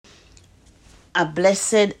A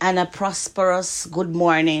blessed and a prosperous good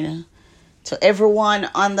morning to everyone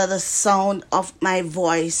under the sound of my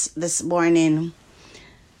voice this morning.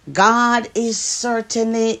 God is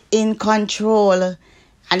certainly in control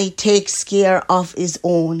and He takes care of His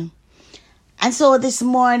own. And so this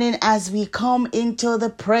morning, as we come into the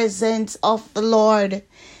presence of the Lord,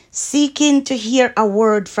 seeking to hear a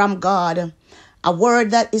word from God, a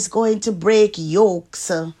word that is going to break yokes,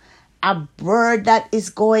 a word that is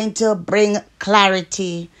going to bring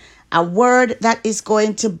clarity, a word that is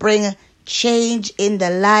going to bring change in the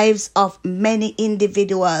lives of many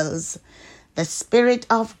individuals. The Spirit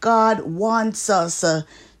of God wants us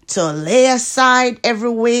to lay aside every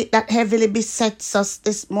weight that heavily besets us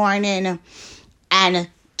this morning and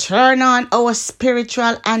turn on our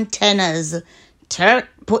spiritual antennas.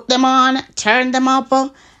 Put them on, turn them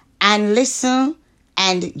up, and listen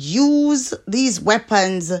and use these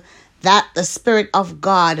weapons that the Spirit of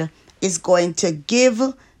God is going to give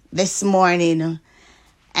this morning.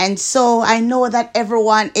 And so I know that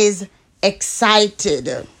everyone is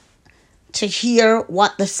excited to hear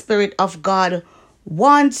what the Spirit of God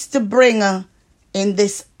wants to bring in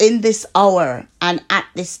this hour and at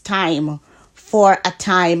this time, for a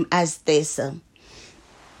time as this.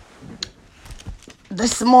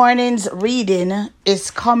 This morning's reading is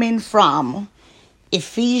coming from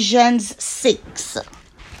Ephesians 6,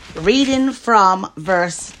 reading from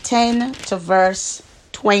verse 10 to verse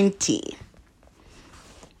 20.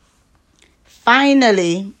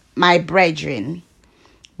 Finally, my brethren,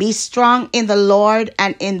 be strong in the Lord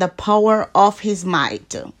and in the power of His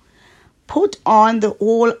might. Put on the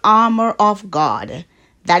whole armor of God,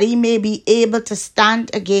 that He may be able to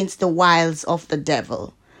stand against the wiles of the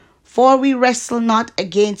devil. For we wrestle not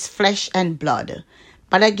against flesh and blood,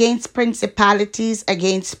 but against principalities,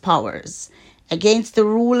 against powers, against the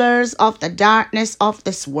rulers of the darkness of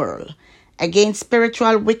this world, against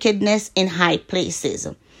spiritual wickedness in high places.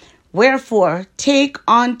 Wherefore, take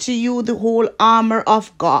unto you the whole armor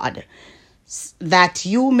of God, that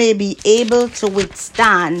you may be able to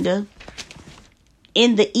withstand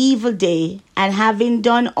in the evil day, and having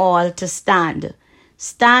done all, to stand.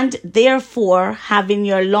 Stand therefore, having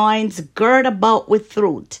your loins girt about with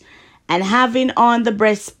truth, and having on the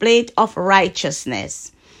breastplate of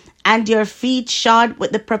righteousness, and your feet shod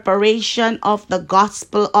with the preparation of the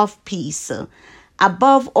gospel of peace.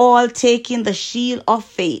 Above all, taking the shield of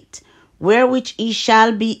faith, wherewith ye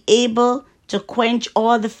shall be able to quench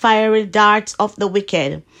all the fiery darts of the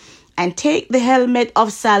wicked. And take the helmet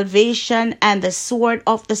of salvation and the sword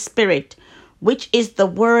of the Spirit, which is the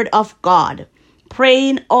word of God,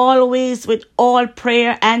 praying always with all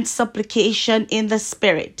prayer and supplication in the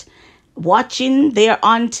Spirit, watching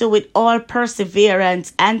thereunto with all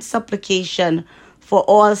perseverance and supplication for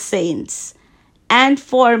all saints. And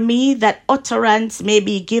for me, that utterance may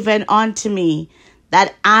be given unto me,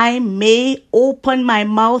 that I may open my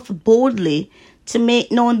mouth boldly to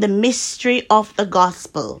make known the mystery of the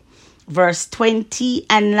gospel. Verse 20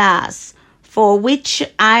 and last, for which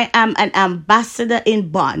I am an ambassador in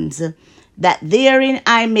bonds, that therein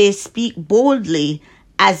I may speak boldly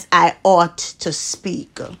as I ought to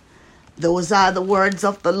speak. Those are the words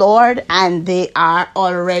of the Lord, and they are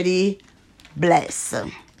already blessed.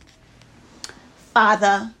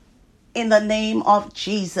 Father, in the name of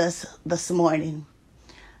Jesus this morning,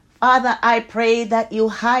 Father, I pray that you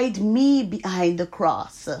hide me behind the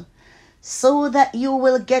cross, so that you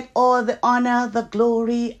will get all the honor, the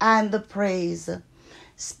glory, and the praise.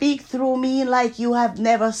 Speak through me like you have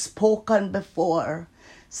never spoken before,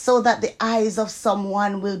 so that the eyes of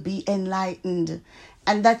someone will be enlightened,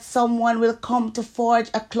 and that someone will come to forge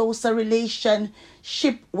a closer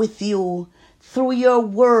relationship with you through your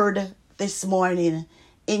word this morning.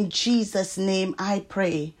 In Jesus' name I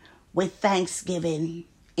pray with thanksgiving.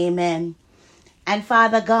 Amen. And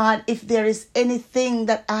Father God, if there is anything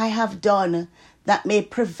that I have done that may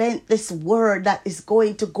prevent this word that is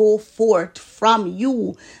going to go forth from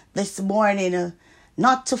you this morning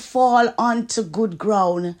not to fall onto good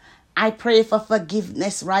ground, I pray for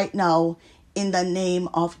forgiveness right now in the name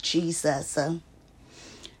of Jesus.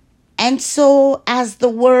 And so, as the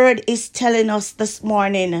word is telling us this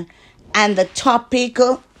morning, and the topic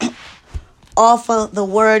of the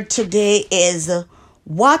word today is,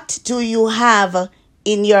 what do you have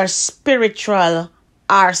in your spiritual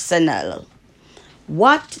arsenal?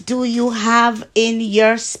 What do you have in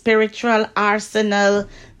your spiritual arsenal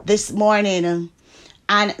this morning?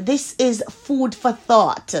 And this is food for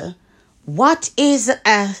thought. What is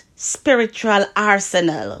a spiritual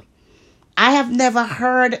arsenal? I have never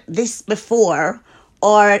heard this before,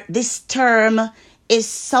 or this term is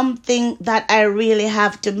something that I really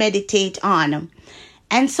have to meditate on.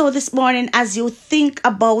 And so this morning, as you think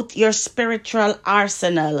about your spiritual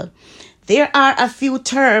arsenal, there are a few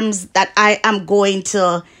terms that I am going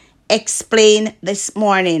to explain this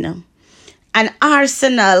morning. An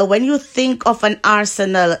arsenal, when you think of an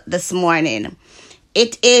arsenal this morning,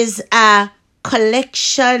 it is a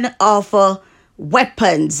collection of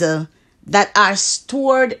weapons that are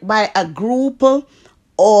stored by a group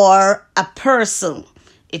or a person.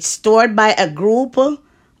 It's stored by a group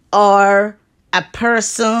or a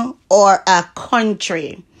person or a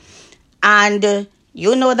country. And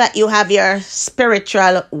you know that you have your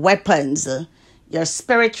spiritual weapons. Your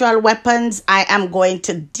spiritual weapons I am going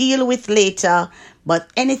to deal with later, but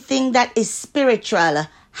anything that is spiritual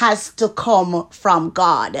has to come from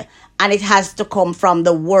God, and it has to come from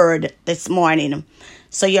the word this morning.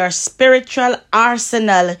 So your spiritual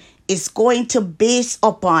arsenal is going to base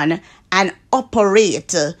upon and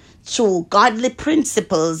operate through godly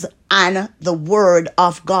principles and the word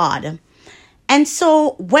of God. And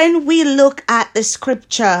so when we look at the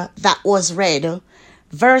scripture that was read,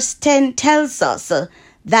 verse 10 tells us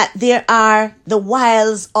that there are the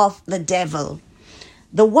wiles of the devil.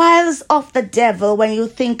 The wiles of the devil, when you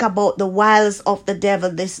think about the wiles of the devil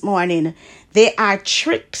this morning, they are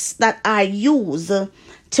tricks that are used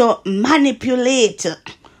to manipulate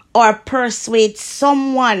or persuade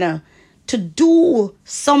someone to do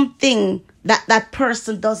something that that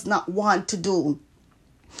person does not want to do.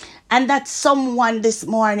 And that someone this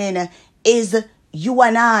morning is you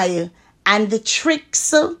and I. And the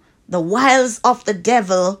tricks, the wiles of the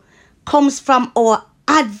devil comes from our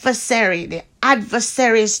adversary, the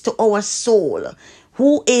adversaries to our soul,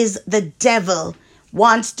 who is the devil,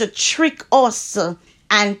 wants to trick us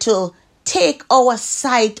and to take our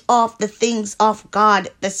sight off the things of God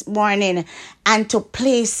this morning and to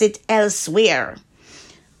place it elsewhere.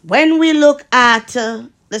 When we look at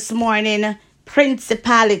this morning,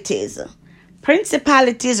 principalities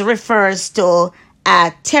refers to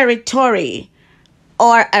a territory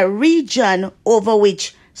or a region over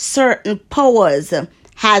which certain powers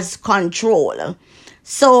has control.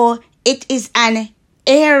 So it is an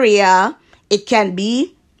area, it can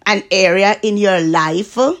be an area in your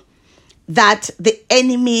life that the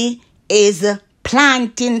enemy is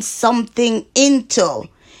planting something into.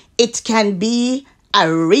 It can be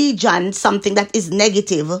a region, something that is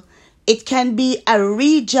negative. It can be a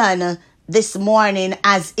region this morning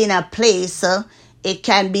as in a place. It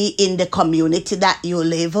can be in the community that you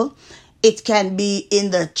live. It can be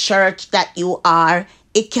in the church that you are.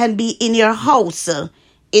 It can be in your house,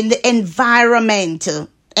 in the environment,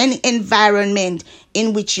 any environment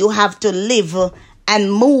in which you have to live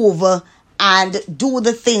and move and do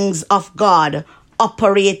the things of God,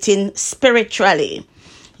 operating spiritually.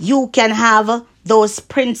 You can have those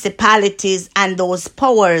principalities and those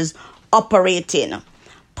powers operating.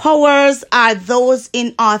 Powers are those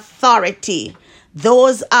in authority.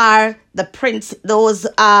 Those are the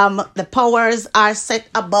the powers are set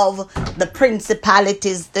above the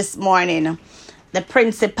principalities this morning. The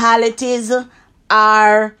principalities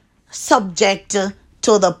are subject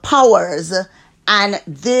to the powers, and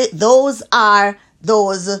those are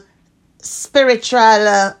those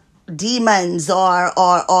spiritual demons or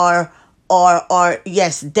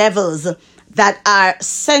devils that are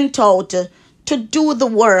sent out to do the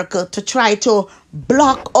work, to try to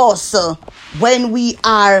block us when we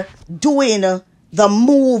are doing the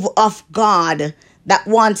move of God that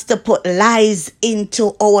wants to put lies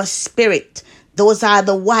into our spirit. Those are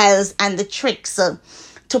the wiles and the tricks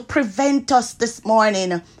to prevent us this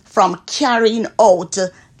morning from carrying out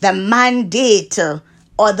the mandate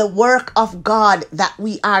or the work of God that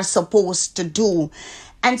we are supposed to do.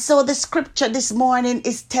 And so the scripture this morning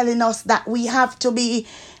is telling us that we have to be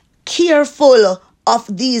careful of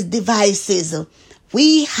these devices.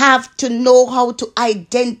 We have to know how to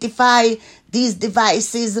identify these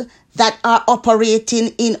devices that are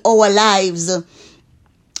operating in our lives.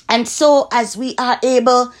 And so as we are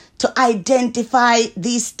able to identify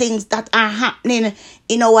these things that are happening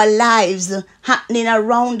in our lives, happening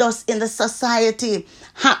around us in the society,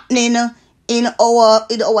 happening in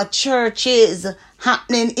our churches,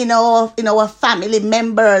 happening in our family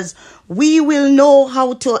members, we will know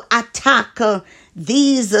how to attack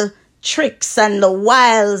these tricks and the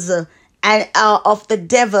wiles and of the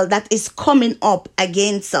devil that is coming up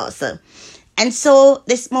against us. And so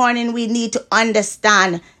this morning we need to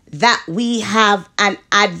understand that we have an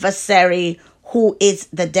adversary who is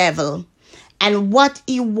the devil. And what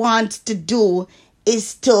he wants to do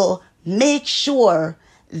is to make sure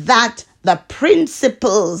that the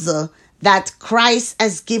principles that Christ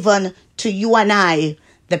has given to you and I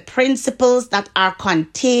the principles that are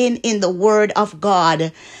contained in the Word of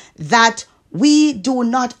God, that we do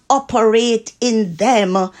not operate in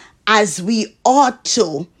them as we ought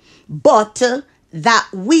to, but that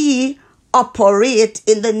we operate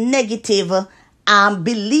in the negative and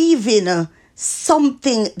believing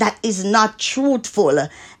something that is not truthful.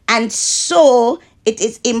 And so it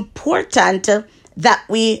is important that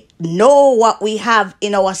we know what we have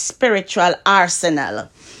in our spiritual arsenal.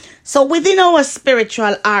 So within our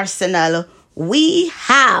spiritual arsenal, we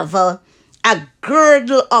have a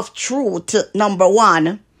girdle of truth, number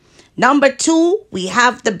one. Number two, we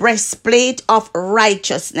have the breastplate of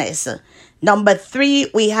righteousness. Number three,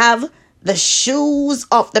 we have the shoes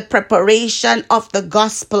of the preparation of the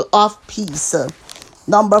gospel of peace.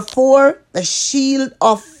 Number four, the shield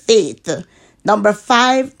of faith. Number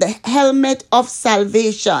five, the helmet of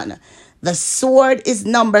salvation. The sword is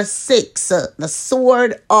number six, the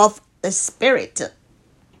sword of the Spirit.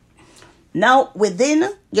 Now, within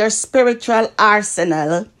your spiritual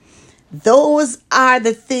arsenal, those are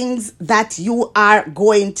the things that you are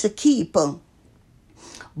going to keep.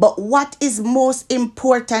 But what is most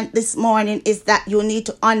important this morning is that you need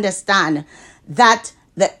to understand that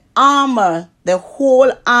the armor, the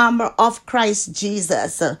whole armor of Christ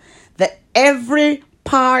Jesus, that every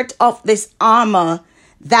part of this armor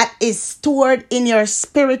that is stored in your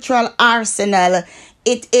spiritual arsenal,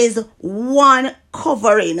 it is one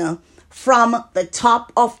covering from the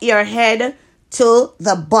top of your head to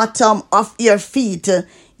the bottom of your feet.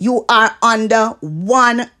 You are under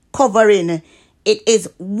one covering. It is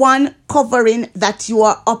one covering that you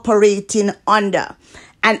are operating under.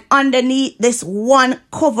 And underneath this one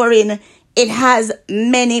covering, it has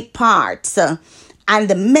many parts. And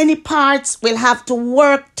the many parts will have to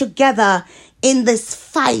work together in this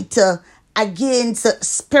fight against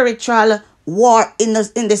spiritual war, in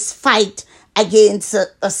this fight against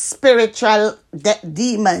spiritual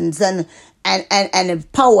demons and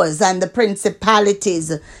powers and the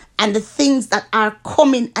principalities and the things that are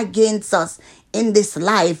coming against us in this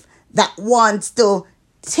life that wants to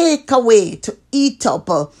take away, to eat up,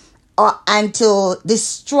 and to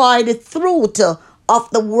destroy the truth of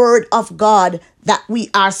the Word of God that we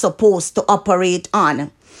are supposed to operate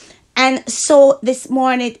on. And so this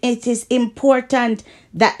morning, it is important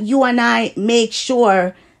that you and I make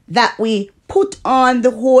sure that we put on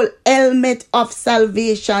the whole helmet of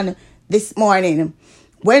salvation this morning.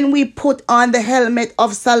 When we put on the helmet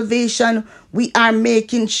of salvation, we are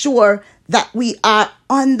making sure that we are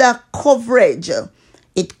under coverage.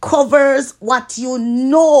 It covers what you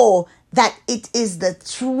know, that it is the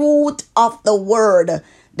truth of the word.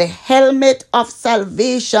 The helmet of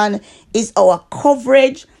salvation is our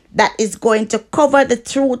coverage that is going to cover the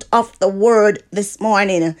truth of the word this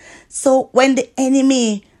morning. So when the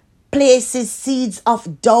enemy places seeds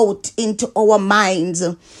of doubt into our minds,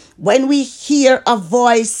 when we hear a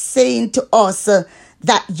voice saying to us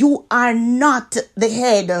that you are not the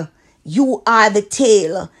head, you are the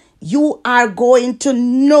tail, you are going to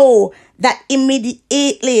know that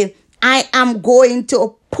immediately I am going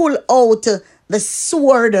to pull out the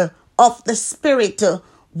sword of the Spirit,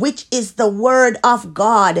 which is the word of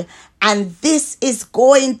God. And this is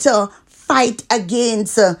going to fight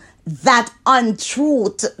against that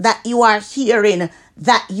untruth that you are hearing,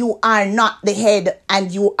 that you are not the head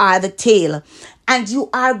and you are the tail. And you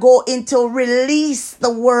are going to release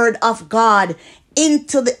the word of God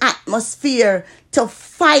into the atmosphere to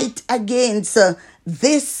fight against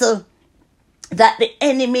this that the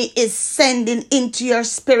enemy is sending into your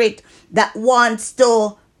spirit that wants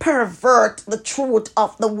to pervert the truth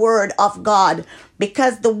of the word of God.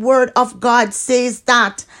 Because the word of God says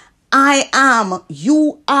that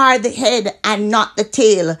you are the head and not the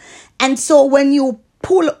tail. And so when you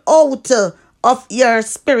pull out of your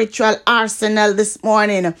spiritual arsenal this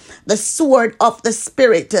morning the sword of the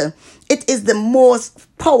Spirit, it is the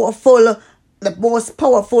most powerful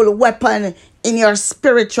weapon in your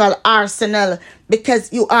spiritual arsenal,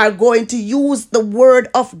 because you are going to use the word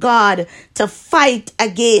of God to fight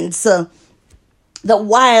against the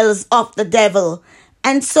wiles of the devil.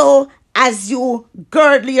 And so as you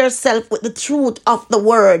girdle yourself with the truth of the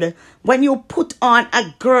word, when you put on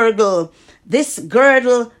a girdle, this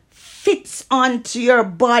girdle fits onto your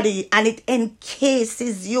body and it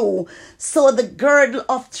encases you. So the girdle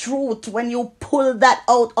of truth, when you pull that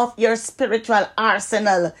out of your spiritual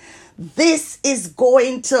arsenal, this is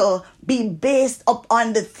going to be based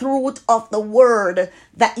upon the truth of the word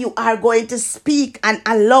that you are going to speak and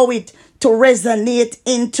allow it to resonate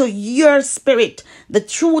into your spirit. The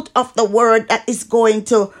truth of the word that is going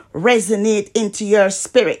to resonate into your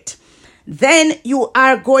spirit. Then you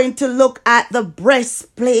are going to look at the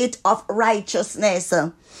breastplate of righteousness.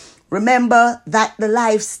 Remember that the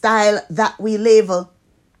lifestyle that we live,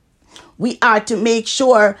 we are to make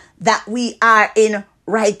sure that we are in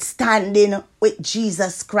right standing with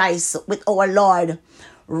Jesus Christ, with our Lord.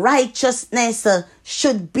 Righteousness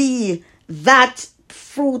should be that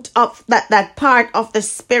fruit of that part of the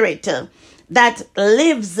Spirit that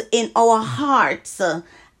lives in our hearts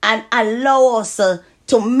and allow us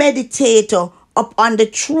to meditate upon the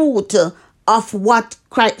truth of what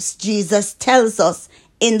Christ Jesus tells us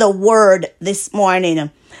in the word this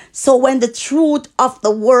morning. So when the truth of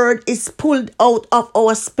the word is pulled out of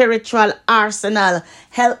our spiritual arsenal,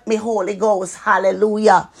 help me, Holy Ghost,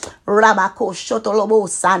 hallelujah. Rabako shotolobo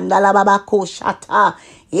sandalabako shata.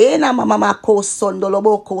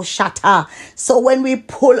 So when we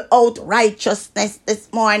pull out righteousness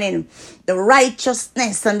this morning, the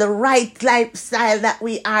righteousness and the right lifestyle that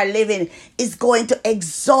we are living is going to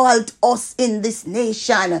exalt us in this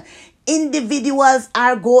nation. Individuals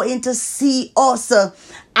are going to see us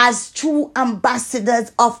as true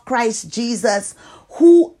ambassadors of Christ Jesus,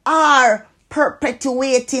 who are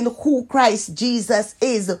perpetuating who Christ Jesus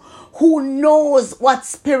is, who knows what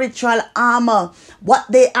spiritual armor, what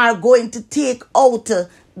they are going to take out,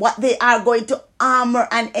 what they are going to armor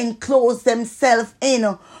and enclose themselves in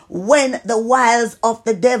when the wiles of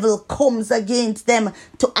the devil comes against them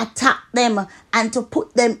to attack them and to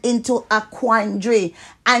put them into a quandary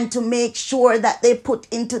and to make sure that they put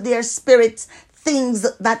into their spirits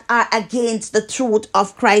things that are against the truth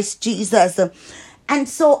of Christ Jesus. And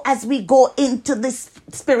so as we go into this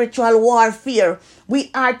spiritual warfare, we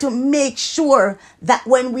are to make sure that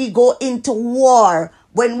when we go into war,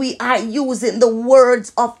 when we are using the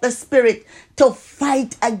words of the Spirit to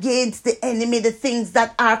fight against the enemy, the things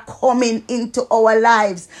that are coming into our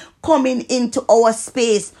lives, coming into our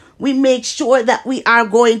space, we make sure that we are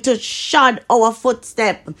going to shod our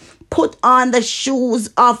footstep, put on the shoes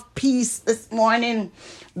of peace this morning,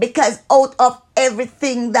 because out of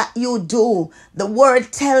everything that you do, the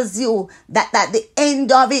word tells you that at the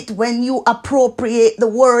end of it, when you appropriate the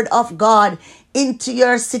word of God into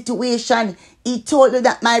your situation, he told you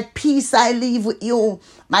that my peace I leave with you,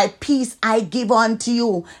 my peace I give unto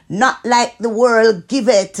you, not like the world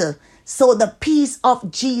giveth. So the peace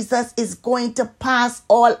of Jesus is going to pass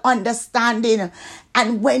all understanding.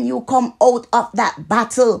 And when you come out of that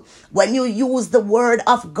battle, when you use the word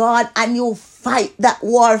of God and you fight that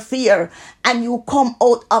warfare and you come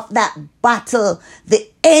out of that battle, the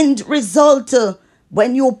end result,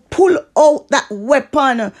 when you pull out that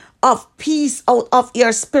weapon of peace out of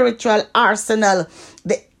your spiritual arsenal,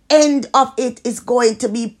 the end of it is going to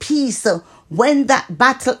be peace. When that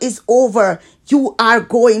battle is over, you are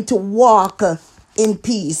going to walk in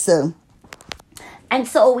peace. And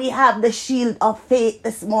so we have the shield of faith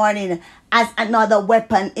this morning as another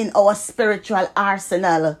weapon in our spiritual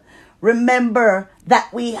arsenal. Remember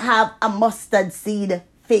that we have a mustard seed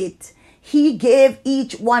faith. He gave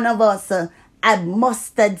each one of us a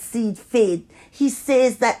mustard seed faith. He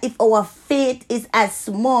says that if our faith is as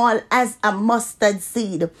small as a mustard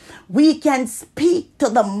seed, we can speak to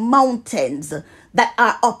the mountains that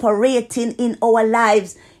are operating in our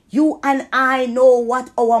lives. You and I know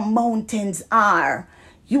what our mountains are.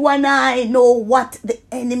 You and I know what the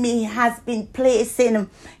enemy has been placing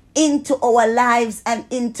into our lives and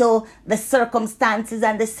into the circumstances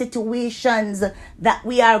and the situations that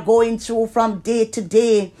we are going through from day to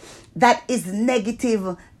day. That is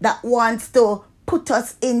negative, that wants to put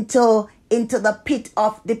us into the pit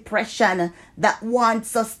of depression, that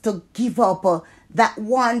wants us to give up, that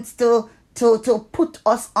wants to put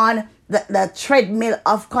us on the treadmill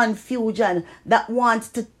of confusion, that wants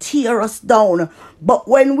to tear us down. But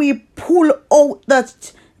when we pull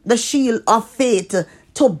out the shield of faith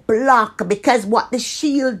to block, because what the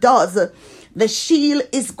shield does, the shield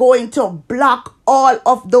is going to block all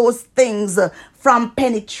of those things from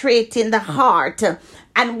penetrating the heart.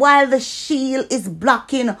 And while the shield is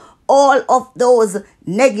blocking all of those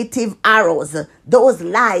negative arrows, those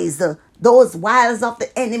lies, those wiles of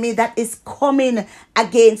the enemy that is coming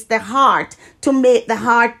against the heart to make the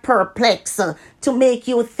heart perplex, to make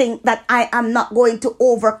you think that I am not going to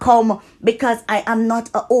overcome because I am not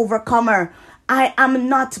an overcomer. I am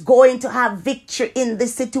not going to have victory in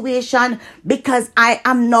this situation because I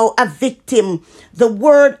am now a victim. The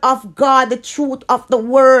word of God, the truth of the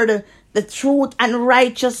word, the truth and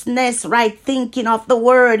righteousness, right thinking of the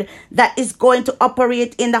word that is going to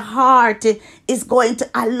operate in the heart is going to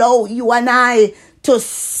allow you and I to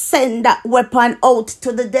send that weapon out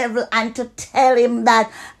to the devil and to tell him that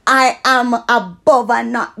I am above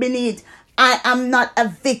and not beneath. I am not a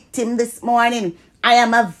victim this morning. I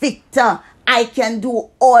am a victor. I can do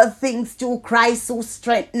all things through Christ who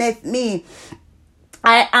strengtheneth me.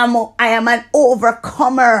 I am an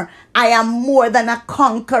overcomer. I am more than a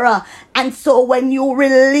conqueror. And so when you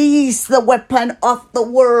release the weapon of the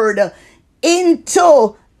word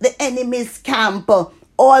into the enemy's camp,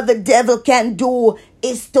 all the devil can do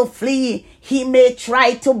is to flee. He may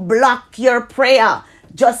try to block your prayer,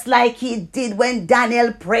 just like he did when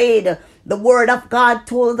Daniel prayed. The word of God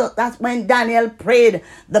told us that when Daniel prayed,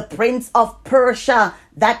 the prince of Persia,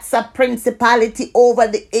 that's a principality over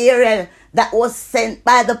the area that was sent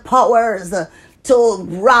by the powers to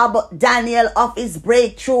rob Daniel of his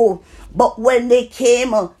breakthrough. But when they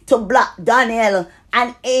came to block Daniel,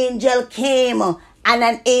 an angel came and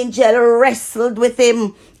an angel wrestled with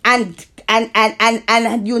him. And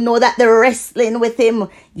you know that the wrestling with him,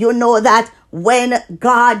 you know that when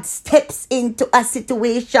God steps into a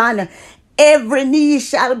situation, every knee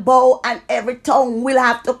shall bow and every tongue will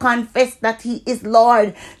have to confess that he is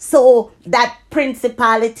Lord. So that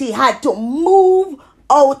principality had to move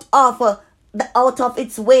out of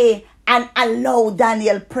its way and allow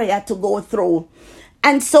Daniel's prayer to go through.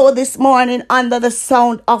 And so this morning, under the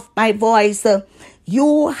sound of my voice,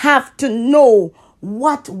 you have to know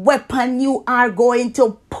what weapon you are going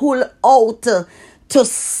to pull out to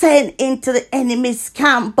send into the enemy's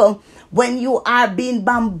camp when you are being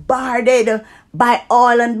bombarded by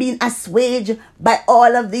all and being assuaged by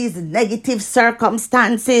all of these negative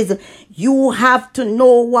circumstances. You have to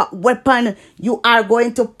know what weapon you are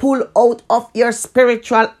going to pull out of your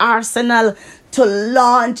spiritual arsenal to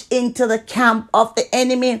launch into the camp of the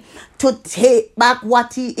enemy, to take back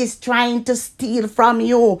what he is trying to steal from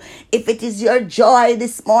you. If it is your joy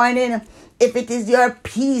this morning, if it is your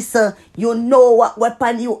peace, you know what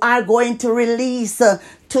weapon you are going to release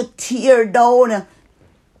to tear down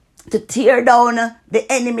the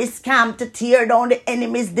enemy's camp, to tear down the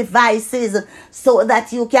enemy's devices, so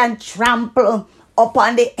that you can trample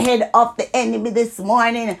upon the head of the enemy this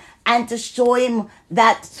morning, and to show him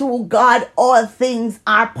that through God all things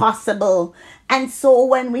are possible. And so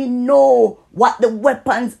when we know what the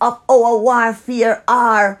weapons of our warfare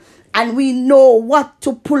are, and we know what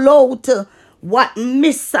to pull out, what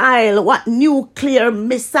nuclear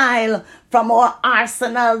missile from our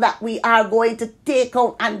arsenal that we are going to take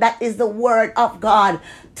out, and that is the word of God,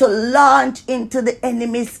 to launch into the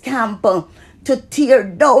enemy's camp, to tear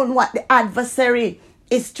down what the adversary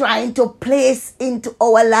is trying to place into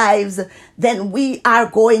our lives, then we are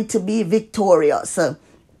going to be victorious.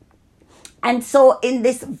 And so in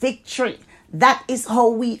this victory, that is how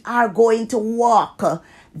we are going to walk.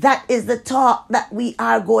 That is the talk that we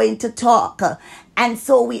are going to talk. And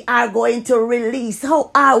so we are going to release. How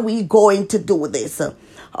are we going to do this?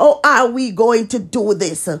 How are we going to do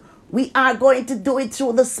this? We are going to do it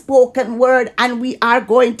through the spoken word, and we are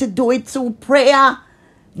going to do it through prayer,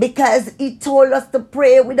 because he told us to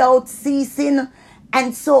pray without ceasing.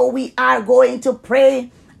 And so we are going to pray,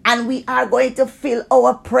 and we are going to fill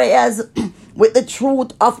our prayers with the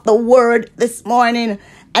truth of the word this morning.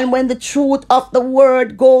 And when the truth of the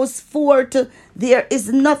word goes forth, there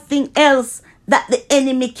is nothing else that the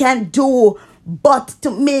enemy can do but to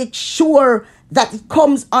make sure that it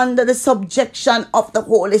comes under the subjection of the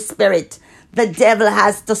Holy Spirit. The devil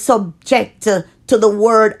has to subject to the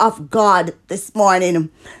word of God this morning.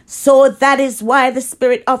 So that is why the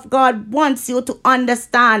Spirit of God wants you to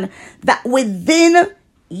understand that within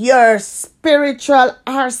your spiritual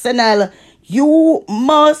arsenal, you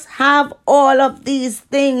must have all of these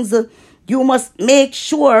things. You must make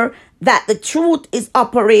sure that the truth is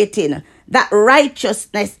operating, that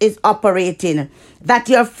righteousness is operating, that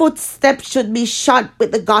your footsteps should be shod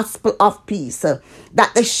with the gospel of peace,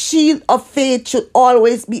 that the shield of faith should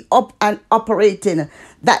always be up and operating,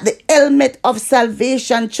 that the helmet of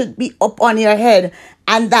salvation should be up on your head,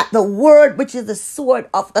 and that the word, which is the sword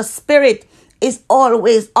of the Spirit, is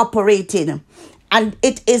always operating. And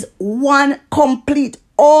it is one complete,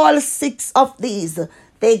 all six of these,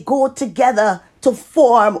 they go together to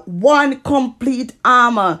form one complete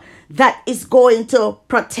armor that is going to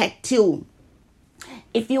protect you.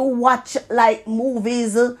 If you watch like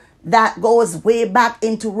movies that goes way back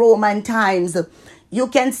into Roman times, you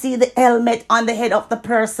can see the helmet on the head of the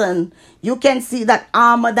person. You can see that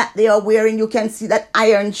armor that they are wearing. You can see that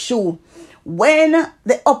iron shoe. When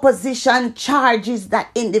the opposition charges that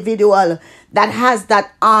individual that has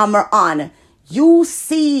that armor on, you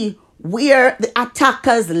see where the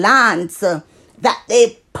attackers lance, that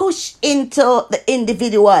they push into the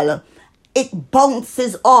individual. It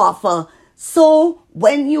bounces off. So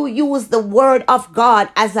when you use the word of God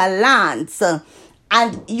as a lance,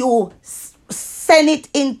 and you send it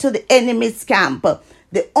into the enemy's camp,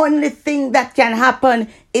 the only thing that can happen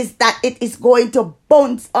is that it is going to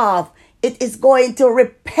bounce off. It is going to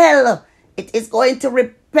repel. It is going to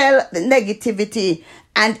repel the negativity.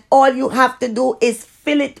 And all you have to do is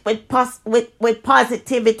fill it with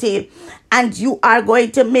positivity. And you are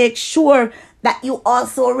going to make sure that you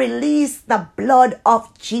also release the blood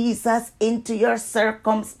of Jesus into your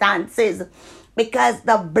circumstances. Because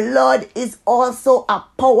the blood is also a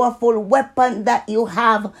powerful weapon that you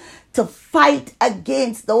have to fight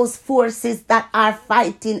against those forces that are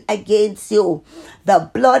fighting against you. The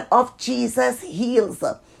blood of Jesus heals.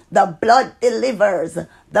 The blood delivers.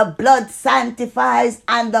 The blood sanctifies,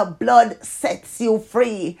 and the blood sets you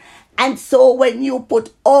free. And so when you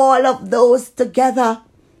put all of those together,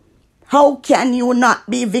 how can you not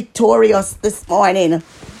be victorious this morning?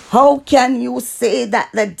 How can you say that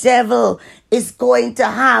the devil is going to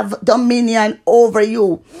have dominion over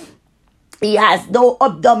you? He has no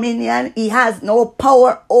dominion. He has no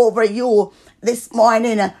power over you this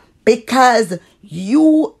morning, because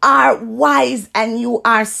you are wise and you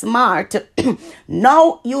are smart.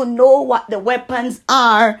 Now you know what the weapons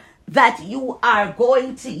are that you are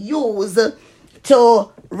going to use to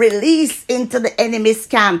release into the enemy's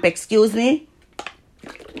camp.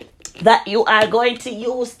 That you are going to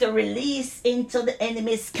use to release into the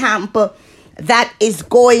enemy's camp, that is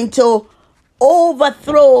going to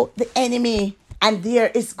overthrow the enemy, and there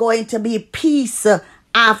is going to be peace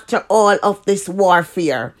after all of this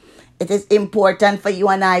warfare. It is important for you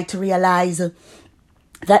and I to realize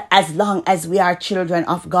that as long as we are children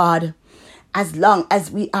of God, as long as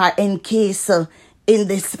we are encased in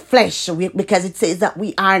this flesh, because it says that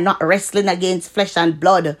we are not wrestling against flesh and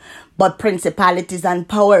blood, but principalities and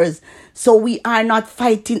powers. So we are not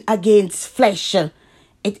fighting against flesh.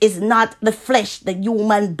 It is not the flesh, the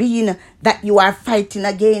human being, that you are fighting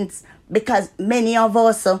against. Because many of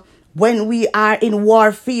us, when we are in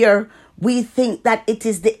warfare, we think that it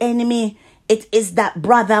is the enemy. It is that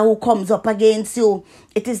brother who comes up against you.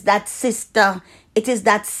 It is that sister. It is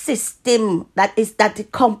that system that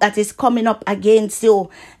is coming up against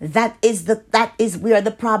you. That is where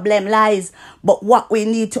the problem lies. But what we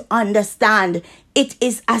need to understand, it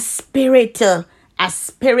is a spirit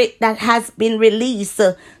that has been released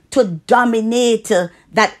to dominate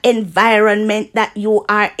that environment that you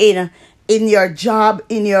are in your job,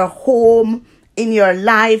 in your home, in your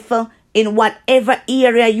life, in whatever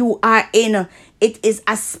area you are in. It is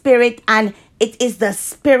a spirit, and it is the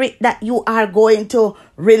spirit that you are going to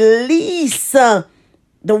release the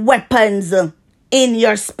weapons in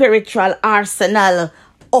your spiritual arsenal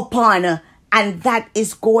upon, and that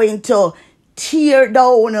is going to tear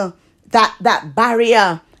down that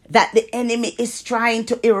barrier that the enemy is trying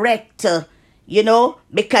to erect.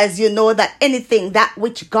 Because you know that anything that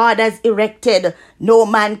which God has erected, no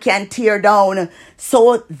man can tear down.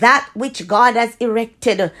 So that which God has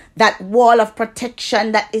erected, that wall of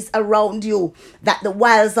protection that is around you, that the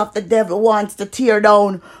wiles of the devil wants to tear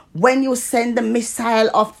down, when you send the missile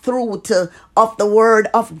of truth of the word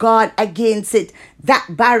of God against it, that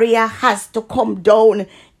barrier has to come down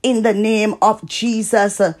in the name of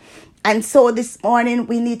Jesus. And so this morning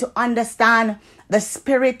we need to understand the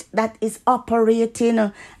spirit that is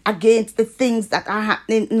operating against the things that are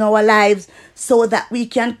happening in our lives, so that we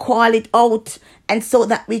can call it out, and so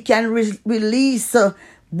that we can release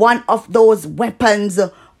one of those weapons,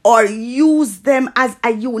 or use them as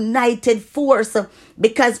a united force.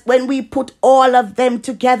 Because when we put all of them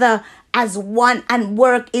together as one and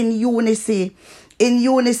work in unison,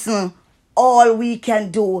 all we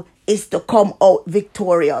can do is to come out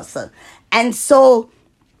victorious. And so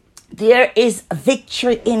there is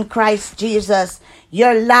victory in Christ Jesus.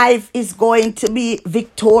 Your life is going to be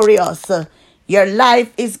victorious. Your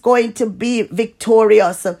life is going to be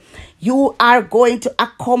victorious. You are going to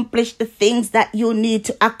accomplish the things that you need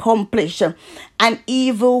to accomplish. And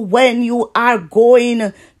even when you are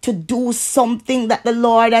going to do something that the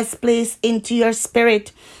Lord has placed into your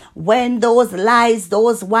spirit, when those lies,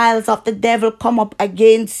 those wiles of the devil come up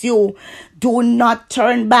against you, do not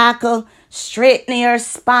turn back. Straighten your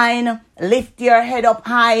spine, lift your head up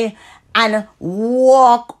high, and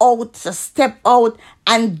walk out, step out,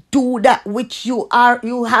 and do that which you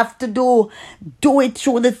have to do. Do it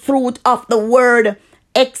through the truth of the word.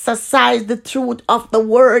 Exercise the truth of the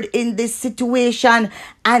word in this situation,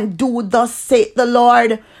 and do thus saith the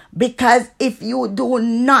Lord. Because if you do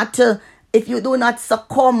not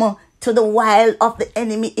succumb to the wile of the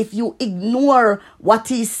enemy, if you ignore what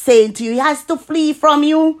he's saying to you, he has to flee from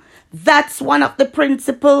you. That's one of the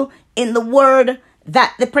principles in the word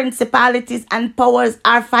that the principalities and powers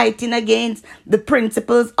are fighting against the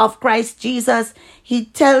principles of Christ Jesus. He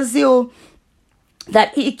tells you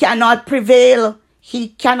that he cannot prevail. He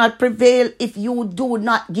cannot prevail if you do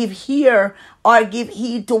not give ear or give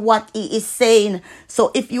heed to what he is saying.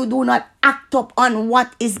 So if you do not act up on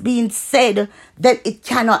what is being said, then it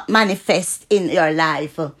cannot manifest in your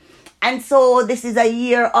life. And so this is a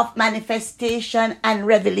year of manifestation and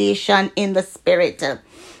revelation in the spirit.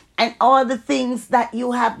 And all the things that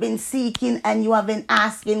you have been seeking and you have been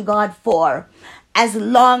asking God for, as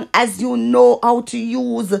long as you know how to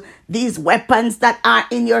use these weapons that are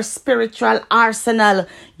in your spiritual arsenal,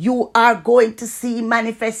 you are going to see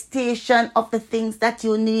manifestation of the things that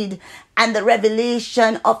you need and the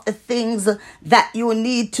revelation of the things that you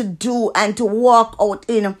need to do and to walk out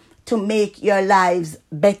in to make your lives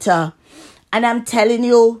better. And I'm telling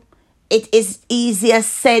you, it is easier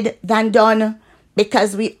said than done,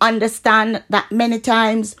 because we understand that many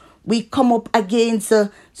times we come up against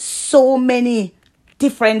so many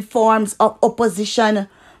different forms of opposition,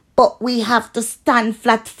 but we have to stand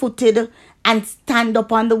flat-footed and stand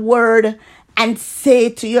up on the word and say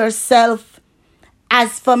to yourself,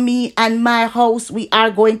 as for me and my house, we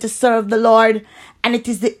are going to serve the Lord. And it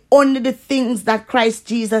is only the things that Christ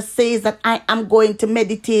Jesus says that I am going to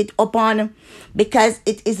meditate upon, because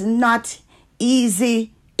it is not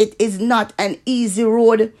easy. It is not an easy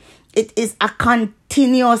road. It is a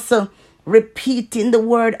continuous repeating the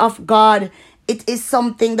word of God. It is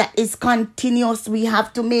something that is continuous. We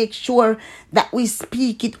have to make sure that we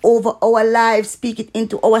speak it over our lives, speak it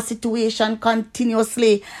into our situation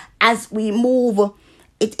continuously as we move.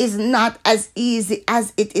 It is not as easy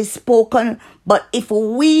as it is spoken, but if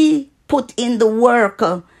we put in the work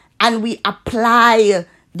and we apply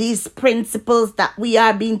these principles that we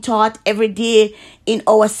are being taught every day in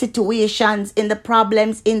our situations, in the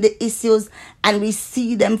problems, in the issues, and we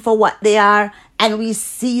see them for what they are, and we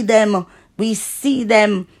see them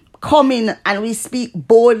coming, and we speak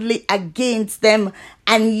boldly against them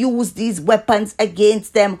and use these weapons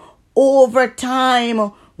against them, over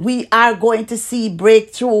time we are going to see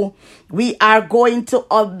breakthrough. We are going to,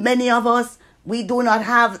 many of us, we do not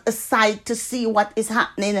have a sight to see what is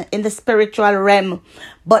happening in the spiritual realm.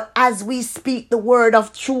 But as we speak the word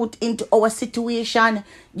of truth into our situation,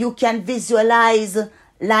 you can visualize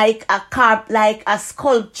like a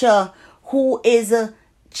sculpture who is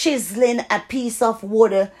chiseling a piece of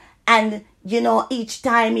wood. And, each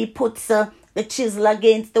time he puts the chisel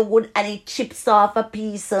against the wood and he chips off a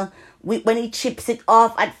piece. When he chips it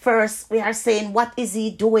off, at first we are saying, what is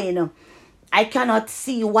he doing? I cannot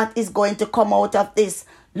see what is going to come out of this.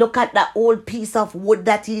 Look at that old piece of wood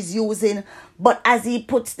that he's using. But as he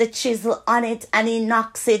puts the chisel on it and he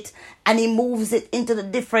knocks it and he moves it into the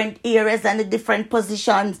different areas and the different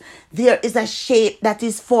positions, there is a shape that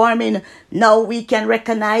is forming. Now we can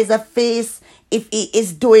recognize a face. If he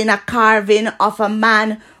is doing a carving of a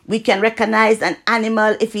man, we can recognize an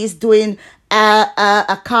animal if he's doing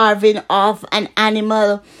a carving of an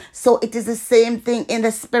animal. So it is the same thing in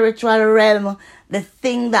the spiritual realm. The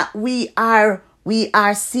thing that we are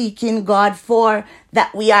seeking God for,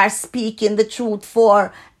 that we are speaking the truth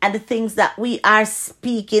for, and the things that we are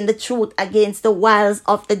speaking the truth against the wiles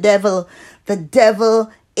of the devil. The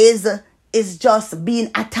devil is just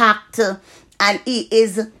being attacked, and he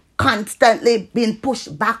is constantly being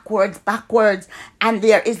pushed backwards, and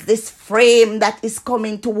there is this frame that is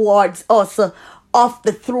coming towards us of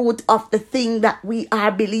the truth of the thing that we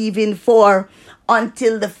are believing for,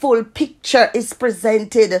 until the full picture is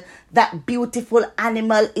presented. That beautiful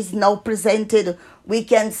animal is now presented. We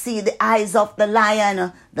can see the eyes of the lion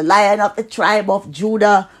of the tribe of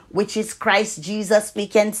Judah, which is Christ Jesus. We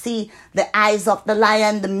can see the eyes of the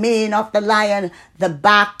lion, the mane of the lion, the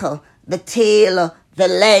back, the tail, the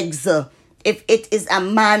legs. If it is a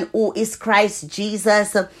man who is Christ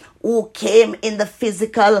Jesus, who came in the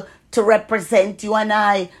physical to represent you and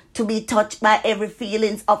I, to be touched by every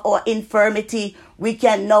feelings of our infirmity, we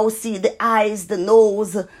can now see the eyes, the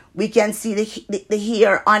nose, we can see the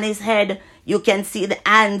hair on his head, you can see the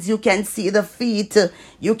hands, you can see the feet,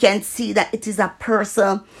 you can see that it is a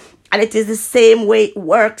person. And it is the same way it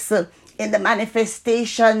works in the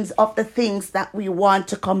manifestations of the things that we want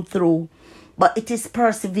to come through. But it is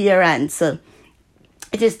perseverance.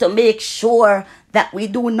 It is to make sure that we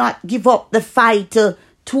do not give up the fight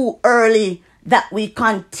too early, that we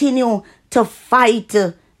continue to fight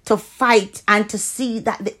and to see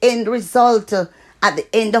that the end result at the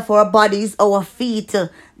end of our bodies, our feet,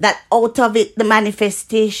 that out of it, the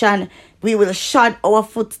manifestation, we will shod our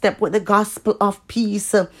footstep with the gospel of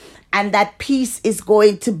peace. And that peace is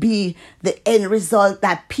going to be the end result.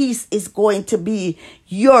 That peace is going to be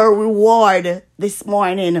your reward this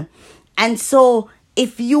morning. And so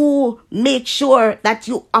if you make sure that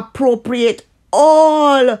you appropriate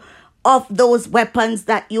all of those weapons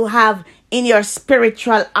that you have in your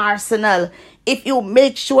spiritual arsenal, if you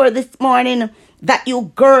make sure this morning that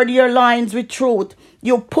you gird your loins with truth,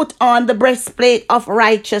 you put on the breastplate of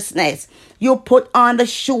righteousness, you put on the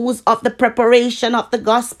shoes of the preparation of the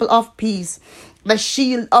gospel of peace, the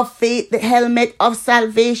shield of faith, the helmet of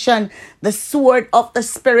salvation, the sword of the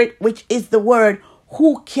Spirit, which is the word.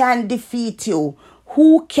 Who can defeat you?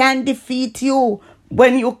 Who can defeat you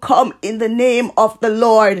when you come in the name of the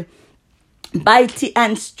Lord? Mighty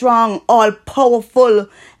and strong, all powerful,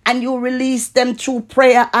 and you release them through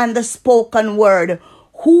prayer and the spoken word.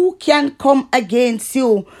 Who can come against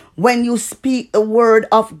you when you speak the word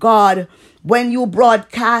of God, when you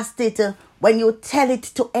broadcast it, when you tell it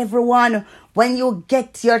to everyone, when you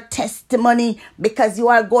get your testimony, because you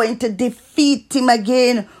are going to defeat him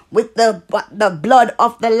again with the blood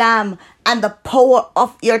of the Lamb and the power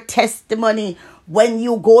of your testimony. When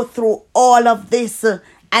you go through all of this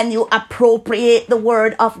and you appropriate the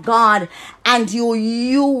word of God and you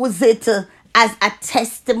use it as a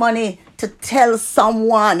testimony to tell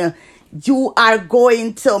someone, you are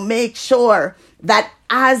going to make sure that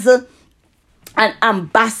as an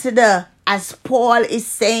ambassador, as Paul is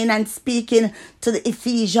saying and speaking to the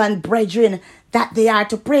Ephesian brethren, that they are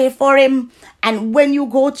to pray for him. And when you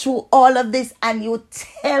go through all of this and you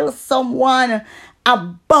tell someone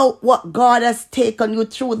about what God has taken you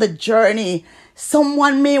through the journey,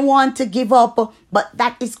 someone may want to give up, but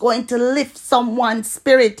that is going to lift someone's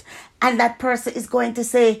spirit. And that person is going to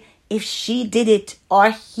say, if she did it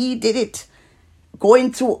or he did it,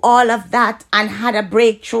 going through all of that and had a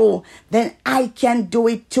breakthrough, then I can do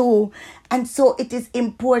it too. And so it is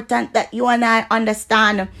important that you and I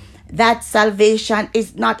understand that salvation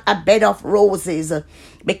is not a bed of roses,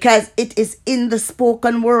 because it is in the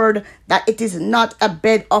spoken word that it is not a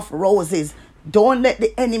bed of roses. Don't let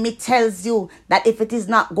the enemy tells you that if it is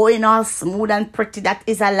not going all smooth and pretty, that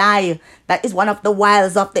is a lie. That is one of the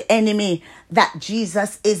wiles of the enemy, that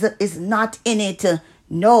Jesus is not in it.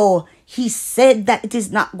 No, he said that it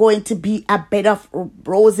is not going to be a bed of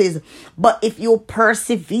roses. But if you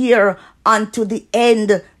persevere unto the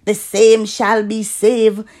end, the same shall be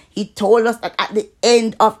saved. He told us that at the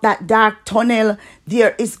end of that dark tunnel,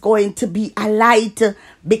 there is going to be a light,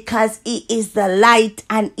 because he is the light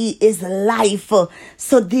and he is life.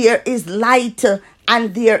 So there is light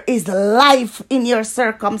and there is life in your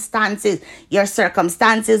circumstances. Your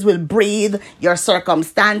circumstances will breathe. Your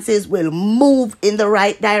circumstances will move in the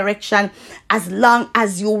right direction as long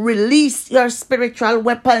as you release your spiritual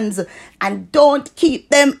weapons and don't keep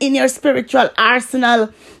them in your spiritual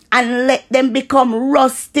arsenal and let them become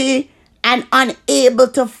rusty and unable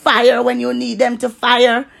to fire when you need them to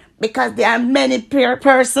fire, because there are many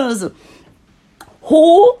persons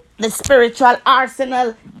who the spiritual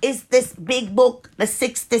arsenal is this big book, the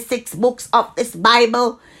 66 books of this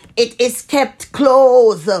Bible. It is kept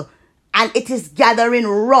close and it is gathering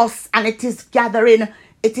rust, and it is gathering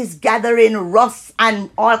rust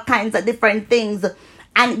and all kinds of different things,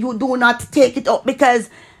 and you do not take it up, because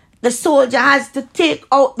the soldier has to take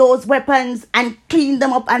out those weapons and clean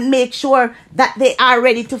them up and make sure that they are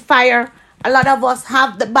ready to fire. A lot of us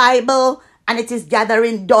have the Bible and it is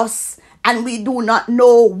gathering dust, and we do not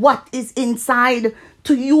know what is inside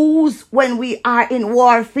to use when we are in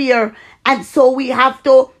warfare. And so we have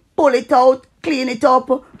to pull it out, clean it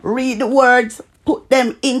up, read the words, put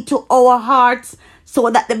them into our hearts,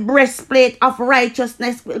 so that the breastplate of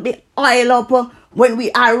righteousness will be oiled up when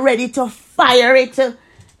we are ready to fire it.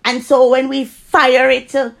 And so when we fire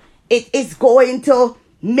it, it is going to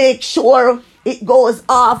make sure it goes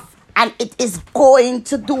off and it is going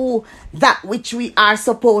to do that which we are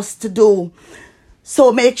supposed to do.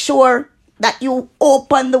 So make sure that you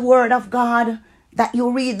open the word of God, that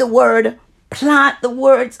you read the word, plant the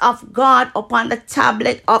words of God upon the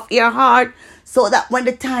tablet of your heart, so that when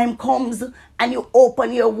the time comes and you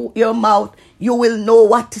open your mouth, you will know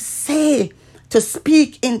what to say, to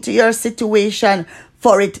speak into your situation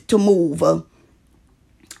for it to move.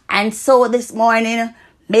 And so this morning,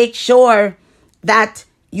 make sure that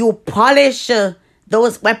you polish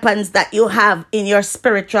those weapons that you have in your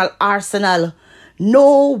spiritual arsenal.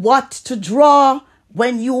 Know what to draw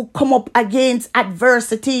when you come up against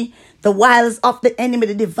adversity, the wiles of the enemy,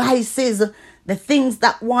 the devices, the things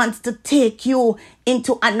that want to take you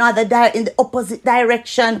into another in the opposite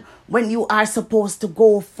direction when you are supposed to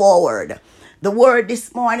go forward. The word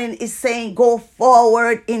this morning is saying, go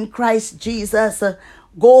forward in Christ Jesus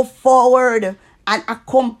go forward and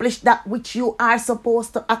accomplish that which you are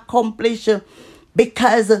supposed to accomplish,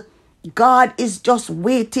 because God is just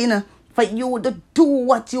waiting for you to do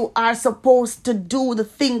what you are supposed to do, the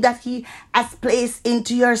thing that he has placed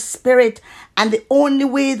into your spirit. And the only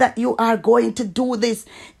way that you are going to do this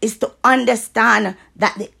is to understand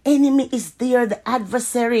that the enemy is there, the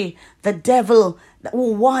adversary, the devil,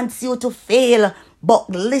 who wants you to fail. But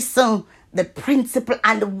listen, the principle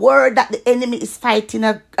and the word that the enemy is fighting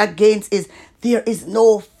against is there is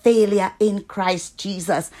no failure in Christ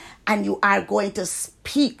Jesus. And you are going to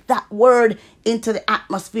speak that word into the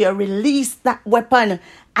atmosphere, release that weapon,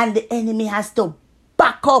 and the enemy has to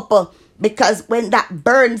back up, because when that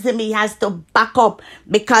burns him, he has to back up,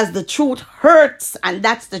 because the truth hurts, and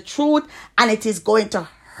that's the truth, and it is going to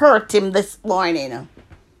hurt him this morning.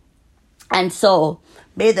 And so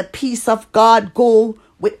may the peace of God go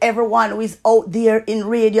with everyone who is out there in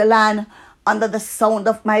Radio Land under the sound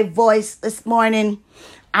of my voice this morning.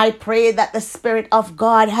 I pray that the Spirit of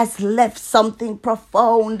God has left something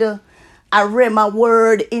profound, a rhema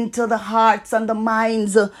word into the hearts and the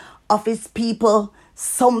minds of his people,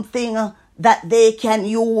 something that they can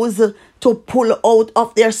use to pull out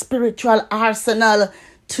of their spiritual arsenal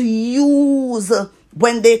to use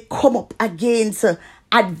when they come up against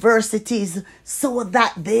adversities, so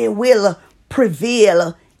that they will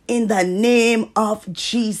prevail in the name of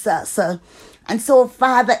Jesus. And so,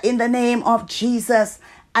 Father, in the name of Jesus,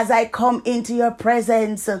 as I come into your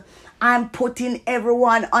presence, I'm putting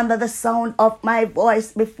everyone under the sound of my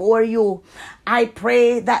voice before you. I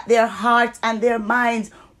pray that their hearts and their minds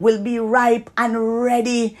will be ripe and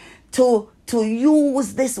ready to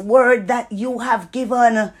use this word that you have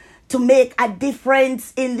given to make a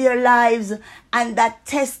difference in their lives, and that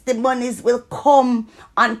testimonies will come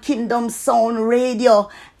on Kingdom Sound Radio,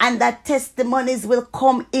 and that testimonies will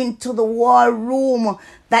come into the war room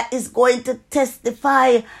that is going to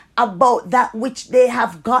testify about that which they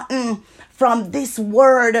have gotten from this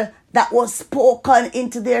word that was spoken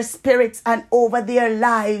into their spirits and over their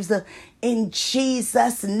lives, in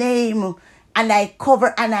Jesus' name. And I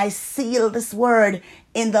cover and I seal this word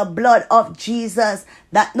in the blood of Jesus,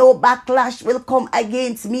 that no backlash will come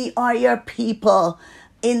against me or your people.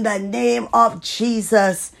 In the name of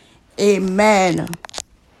Jesus, amen.